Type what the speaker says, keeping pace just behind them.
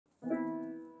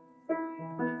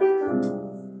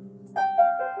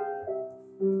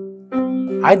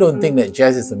I don't think that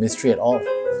jazz is a mystery at all.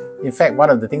 In fact, one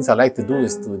of the things I like to do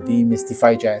is to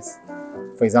demystify jazz.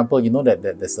 For example, you know that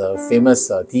there's a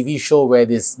famous TV show where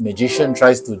this magician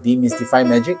tries to demystify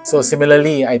magic. So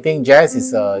similarly, I think jazz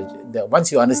is that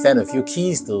once you understand a few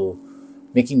keys to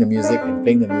making the music and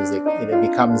playing the music, it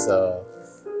becomes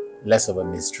less of a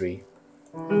mystery.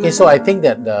 Okay, so I think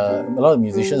that a lot of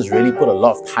musicians really put a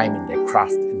lot of time in their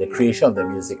craft, in the creation of the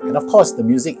music. And of course, the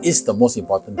music is the most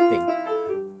important thing.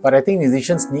 But I think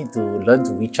musicians need to learn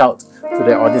to reach out to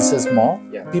their audiences more.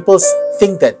 Yeah. People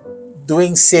think that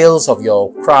doing sales of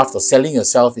your craft or selling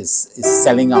yourself is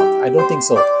selling out. I don't think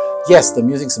so. Yes, the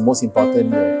music is the most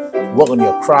important. You work on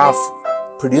your craft,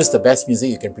 produce the best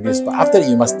music you can produce. But after that,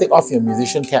 you must take off your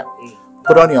musician cap,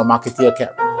 put on your marketeer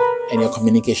cap and your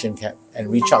communication cap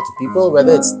and reach out to people,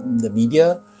 whether it's the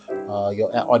media, your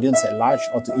audience at large,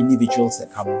 or to individuals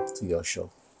that come to your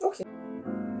show.